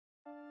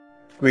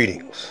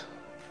Greetings.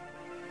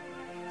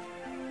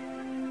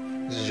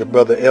 This is your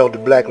brother Elder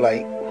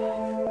Blacklight.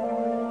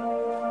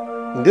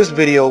 In this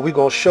video, we're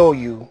going to show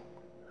you,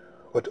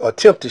 or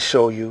attempt to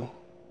show you,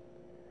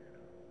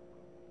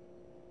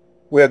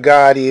 where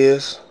God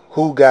is,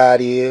 who God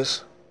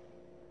is,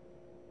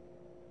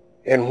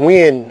 and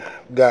when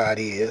God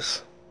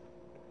is.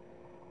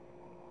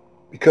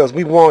 Because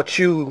we want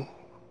you,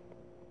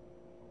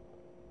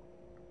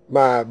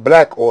 my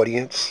black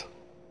audience,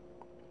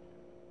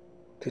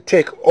 to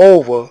take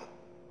over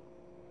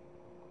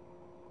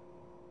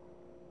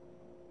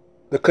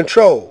the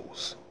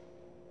controls.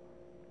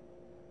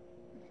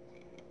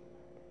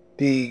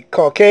 The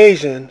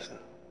Caucasian,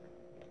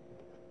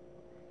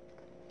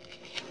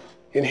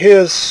 in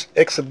his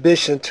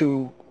exhibition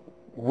to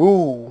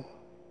rule,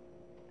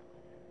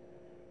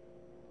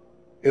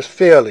 is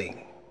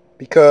failing.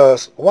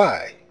 Because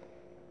why?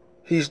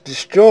 He's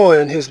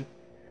destroying his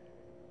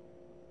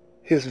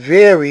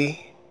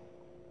very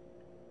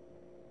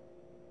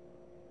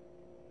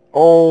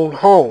own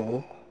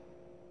home.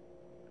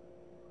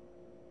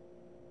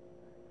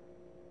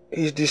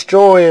 He's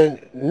destroying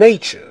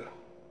nature.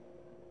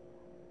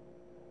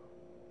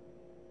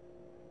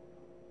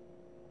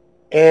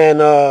 And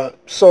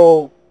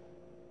so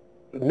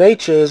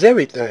nature is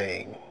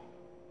everything.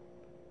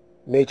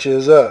 Nature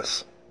is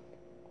us.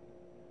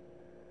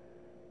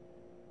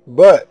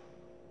 But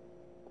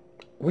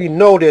we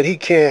know that he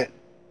can't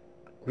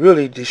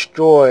really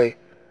destroy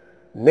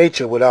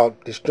nature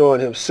without destroying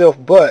himself,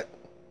 but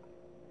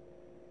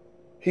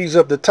he's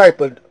of the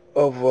type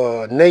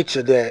of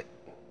nature that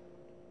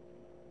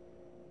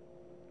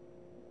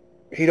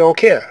he don't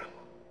care.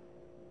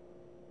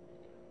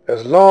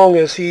 As long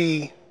as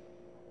he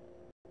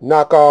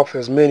knock off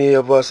as many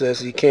of us as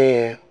he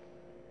can,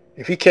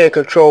 if he can't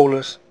control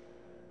us,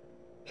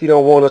 he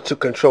don't want us to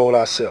control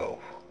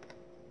ourselves.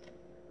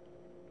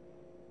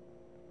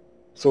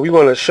 So we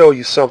want to show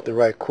you something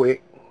right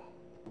quick.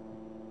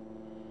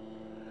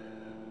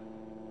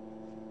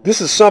 This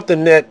is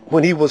something that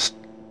when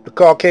the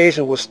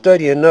Caucasian was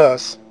studying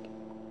us,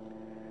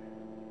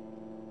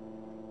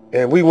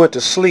 and we went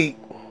to sleep,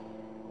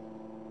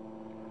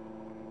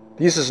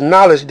 this is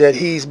knowledge that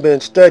he's been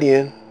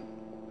studying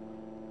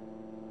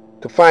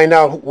to find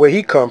out where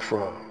he come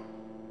from.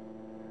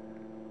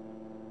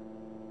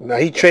 Now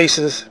he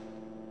traces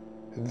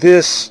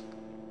this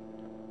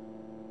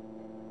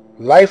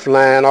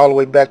lifeline all the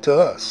way back to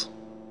us.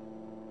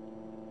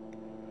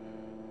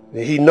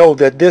 And he knows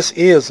that this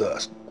is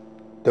us.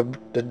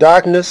 The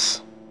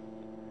darkness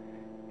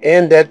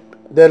and that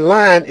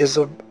line is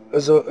a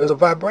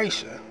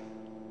vibration.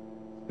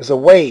 It's a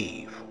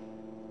wave.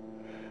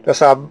 That's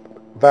how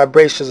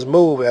vibrations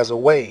move, as a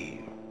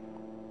wave.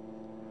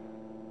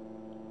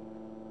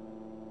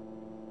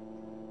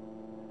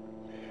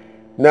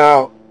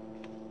 Now,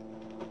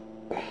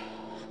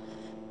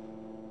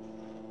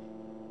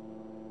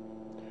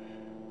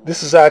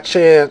 this is our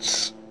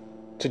chance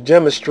to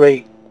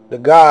demonstrate the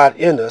God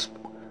in us.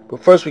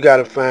 But first we got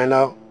to find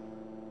out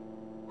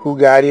who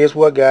God is,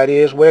 what God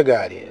is, where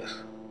God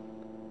is.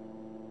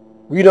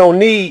 We don't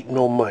need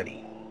no money.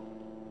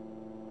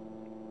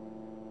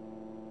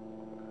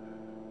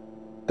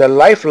 The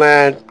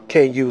lifeline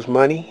can't use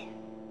money.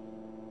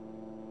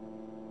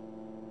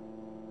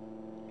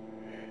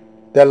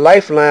 That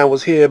lifeline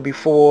was here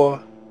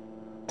before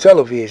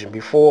television,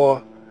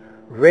 before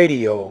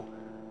radio,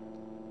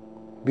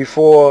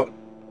 before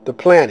the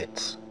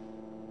planets.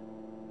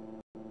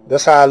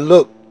 That's how I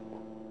look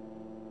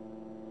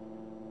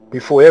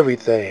before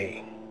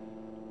everything.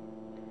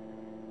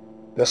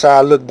 That's how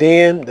I look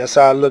then, that's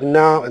how I look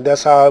now, and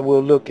that's how I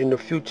will look in the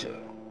future.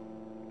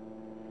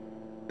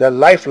 That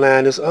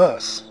lifeline is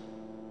us.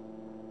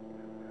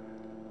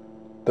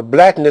 The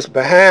blackness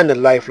behind the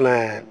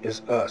lifeline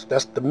is us.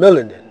 That's the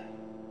melanin.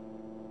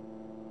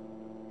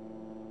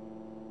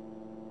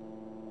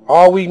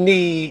 All we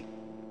need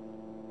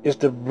is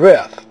the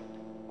breath.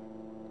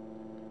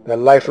 The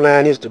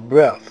lifeline is the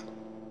breath.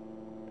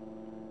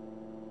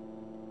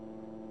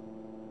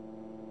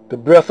 The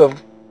breath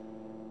of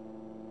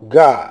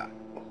God.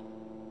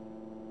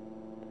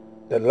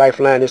 The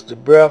lifeline is the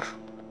breath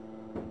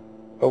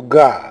of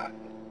God.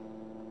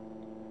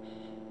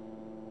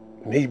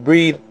 And he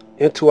breathed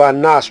into our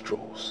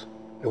nostrils,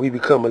 and we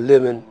become a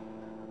living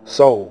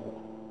soul.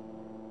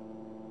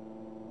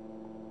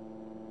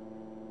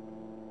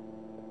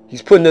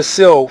 He's putting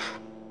himself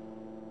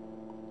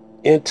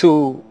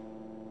into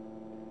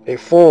a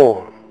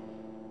form.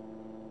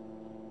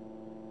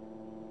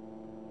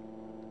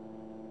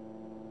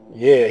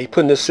 Yeah, he's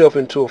putting himself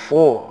into a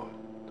form.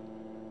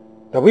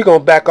 Now we're going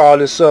to back all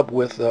this up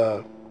with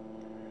Mother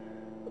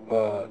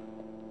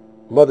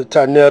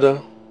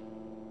Tarnetta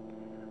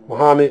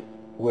Muhammad,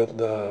 with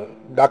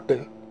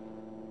Dr.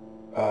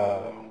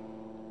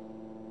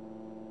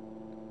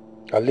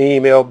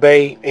 Aleem El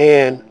Bey,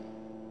 and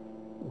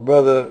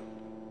Brother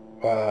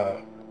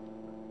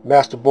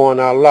Master Born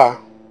Allah.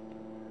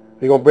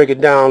 We're going to break it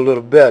down a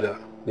little better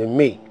than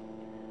me.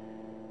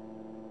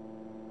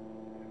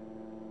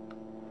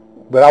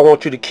 But I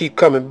want you to keep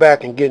coming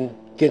back and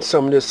getting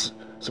some of this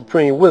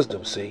supreme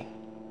wisdom, see?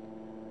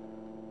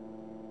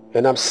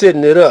 And I'm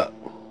setting it up.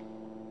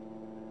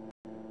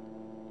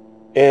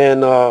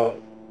 And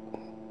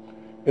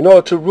in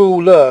order to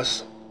rule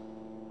us,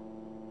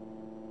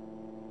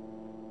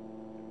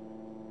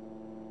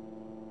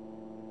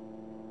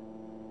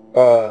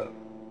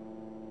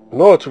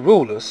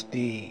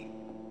 the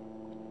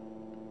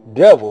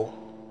devil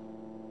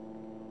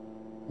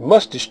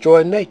must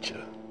destroy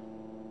nature.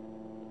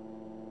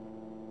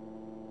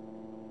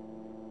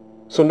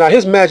 So now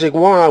his magic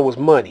wand was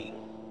money.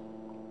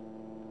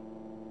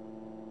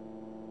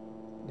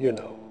 You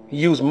know, he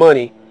used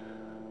money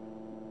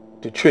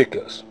to trick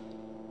us.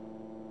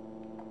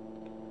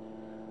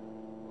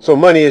 So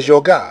money is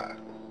your God.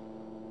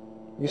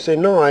 You say,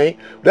 no, I ain't.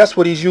 That's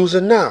what he's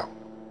using now.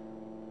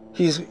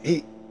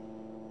 He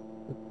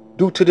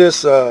due to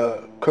this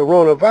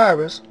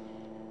coronavirus,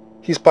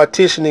 he's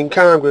petitioning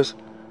Congress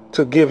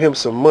to give him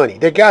some money.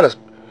 They got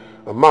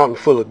a mountain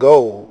full of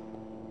gold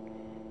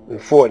in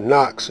Fort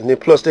Knox, and then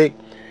plus they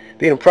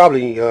done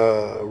probably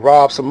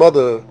robbed some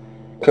other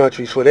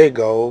countries for their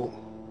gold.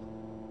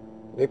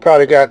 They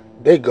probably got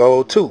their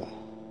gold too.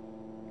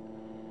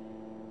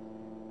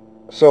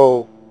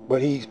 So,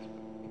 but he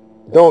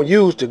don't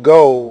use the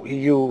gold, he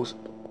used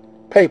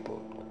paper.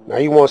 Now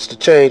he wants to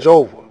change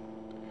over.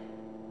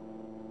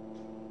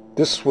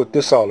 This is what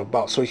this is all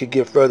about, so he can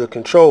get further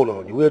control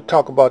on you. We'll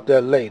talk about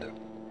that later.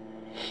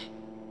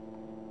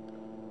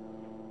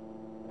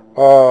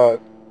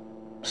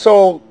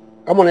 So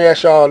I'm going to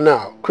ask y'all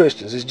now,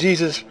 Christians, is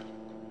Jesus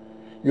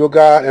your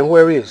God, and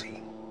where is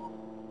he?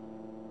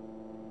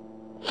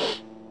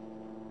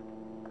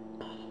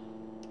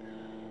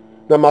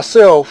 Now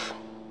myself,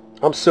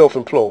 I'm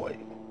self-employed.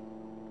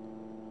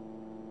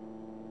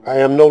 I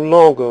am no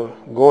longer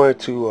going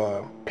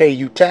to pay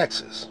you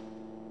taxes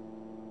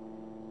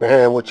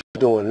behind what you're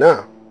doing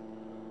now.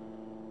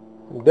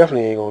 I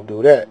definitely ain't going to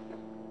do that.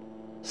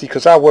 See,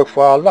 because I work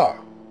for Allah.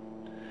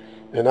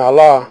 And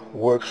Allah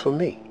works for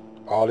me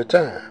all the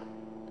time.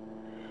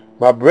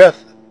 My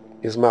breath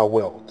is my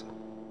wealth.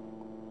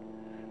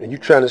 And you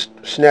trying to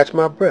snatch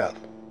my breath.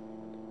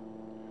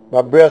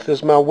 My breath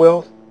is my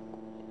wealth.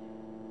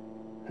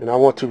 And I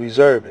want to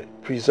preserve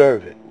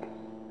it.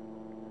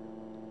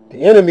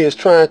 The enemy is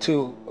trying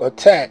to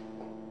attack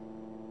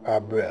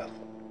our breath.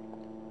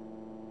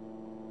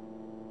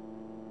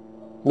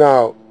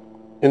 Now,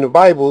 in the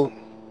Bible,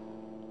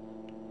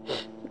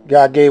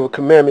 God gave a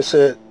commandment,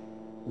 said,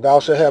 thou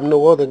shalt have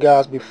no other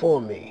gods before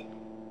me.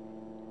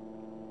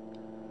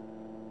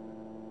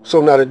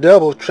 So now the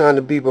devil's trying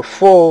to be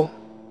before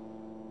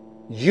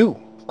you,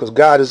 because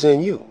God is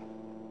in you.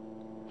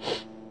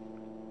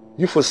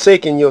 You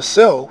forsaking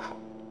yourself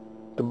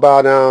to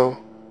bow down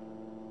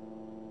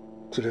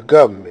to the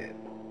government,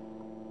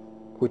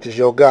 which is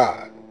your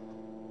God.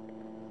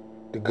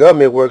 The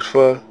government works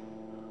for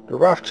the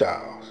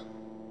Rothschilds.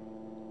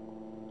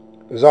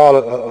 It's all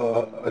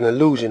an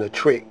illusion, a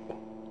trick.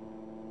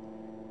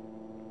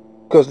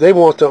 Because they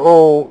want to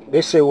own,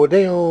 they say, well,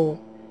 they own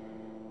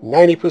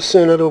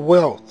 90% of the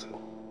wealth.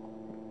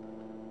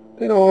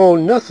 They don't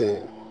own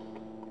nothing.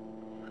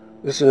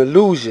 It's an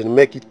illusion to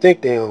make you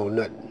think they own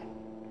nothing.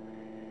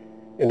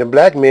 And the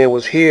black man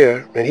was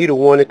here, and he the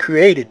one that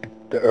created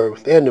the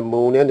earth and the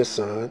moon and the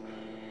sun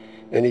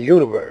and the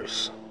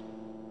universe.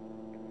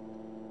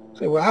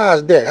 Say, well,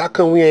 how's that? How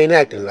come we ain't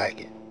acting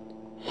like it?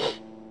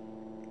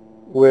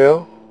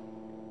 Well,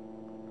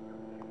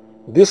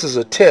 this is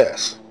a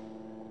test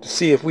to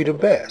see if we the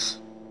best.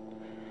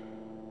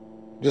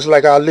 Just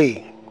like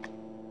Ali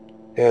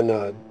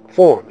and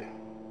Foreman.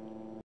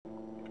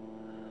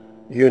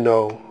 You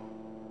know,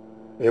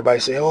 everybody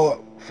say,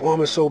 oh,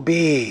 Foreman's so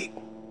big,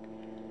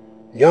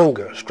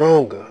 younger,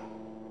 stronger.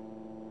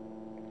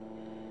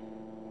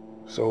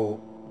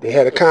 So they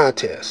had a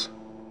contest.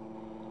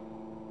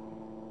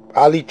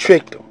 Ali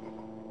tricked him.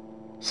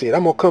 Said,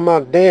 I'm going to come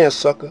out and dance,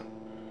 sucker.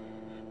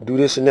 Do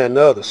this and that and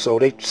the other. So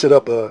they set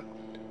up a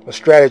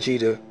strategy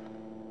to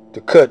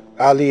cut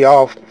Ali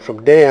off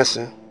from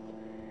dancing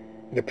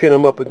and to pin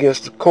him up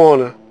against the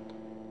corner.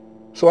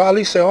 So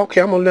Ali said,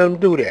 okay, I'm going to let him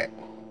do that.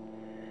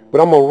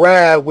 But I'm going to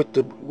ride with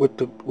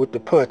the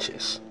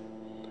punches.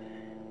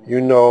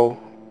 You know,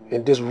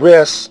 and just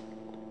rest,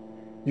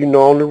 you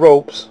know, on the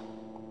ropes.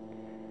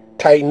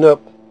 Tighten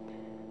up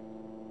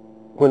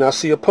when I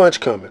see a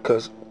punch coming,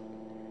 because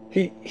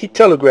he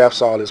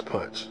telegraphs all his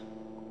punch.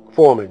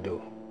 Foreman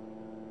do.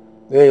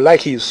 It ain't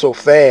like he's so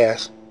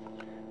fast.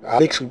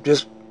 Ali could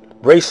just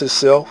brace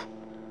himself,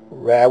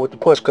 ride with the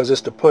punch, because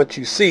it's the punch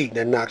you see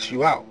that knocks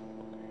you out.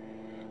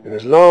 And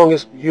as long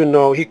as, you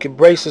know, he could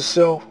brace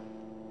himself,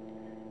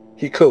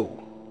 he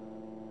cool.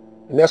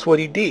 And that's what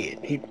he did.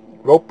 He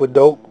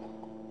rope-a-dope,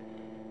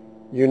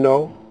 you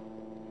know,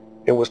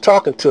 and was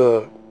talking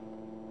to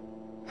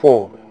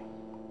Foreman.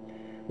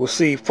 Well,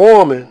 see,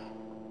 Foreman,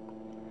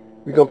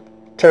 we're going to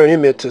turn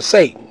him into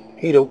Satan.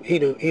 He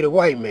the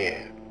white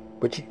man.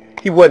 But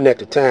he wasn't at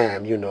the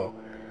time, you know,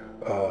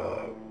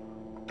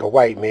 a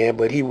white man,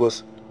 but he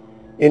was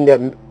in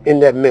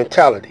that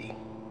mentality.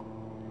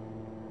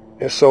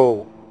 And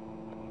so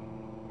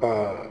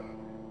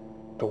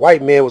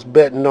white man was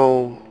betting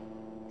on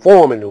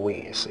Foreman to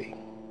win, see.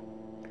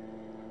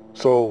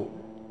 So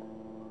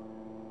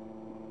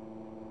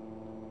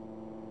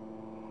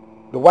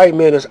the white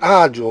man is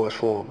our George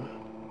Foreman.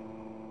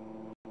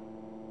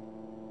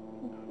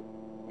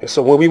 And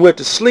so when we went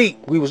to sleep,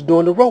 we was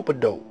doing the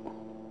rope-a-dope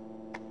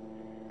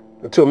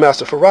until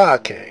Master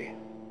Farad came.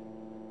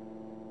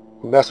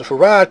 When Master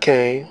Farad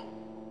came,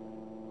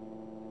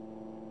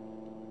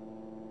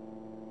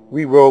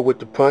 we rolled with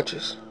the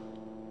punches.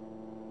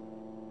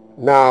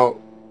 Now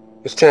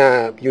it's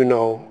time, you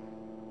know,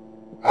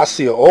 I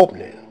see an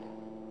opening.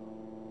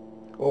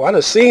 Oh, I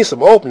done seen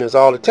some openings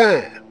all the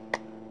time.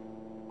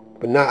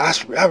 But now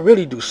I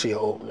really do see an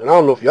opening. I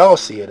don't know if y'all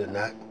see it or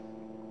not.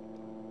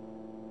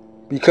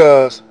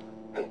 Because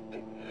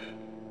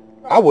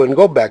I wouldn't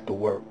go back to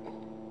work.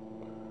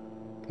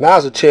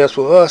 Now's a chance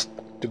for us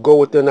to go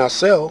within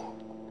ourselves,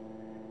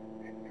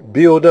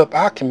 build up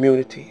our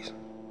communities,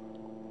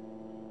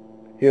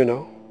 you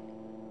know,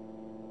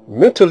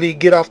 mentally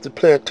get off the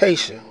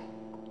plantation.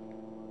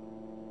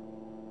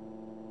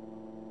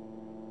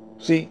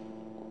 See,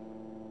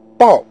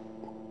 thought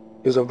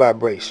is a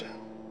vibration.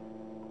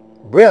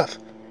 Breath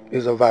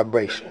is a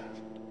vibration.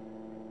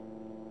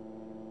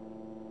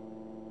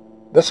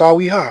 That's all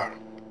we are.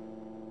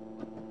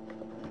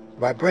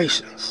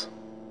 Vibrations.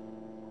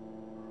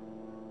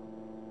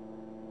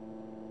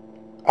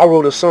 I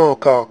wrote a song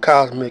called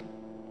Cosmic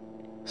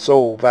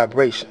Soul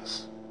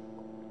Vibrations.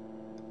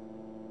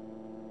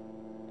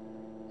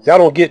 Y'all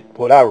don't get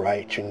what I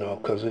write, you know,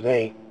 because it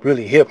ain't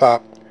really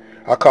hip-hop.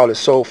 I call it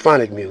soul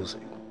phonic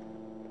music.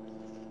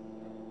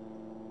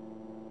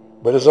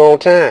 But it's on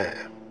time.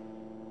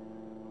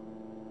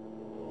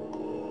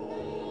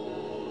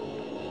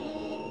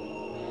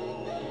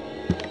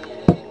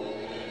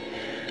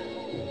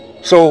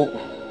 So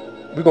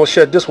we're going to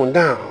shut this one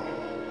down.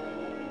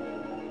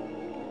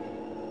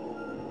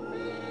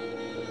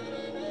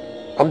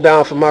 I'm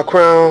down for my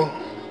crown,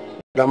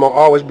 but I'm going to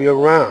always be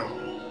around.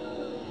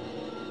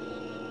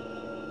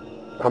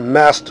 I'm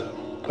master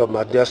of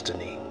my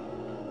destiny.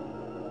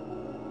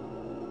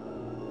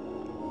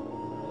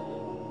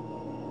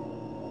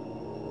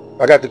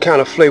 I got the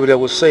kind of flavor that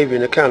will save you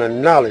and the kind of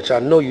knowledge I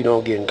know you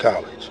don't get in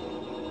college.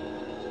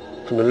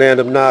 From the land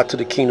of Nod to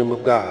the kingdom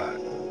of God.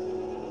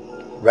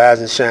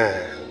 Rise and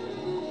shine.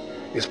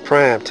 It's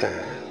prime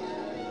time.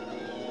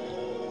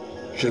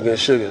 Sugar and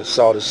sugar,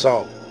 salt is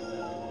salt.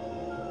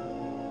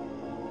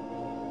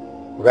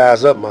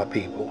 Rise up, my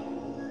people.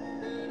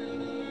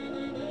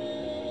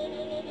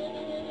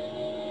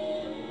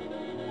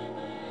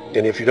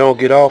 And if you don't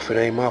get off, it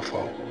ain't my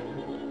fault.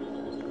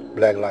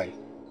 Black light.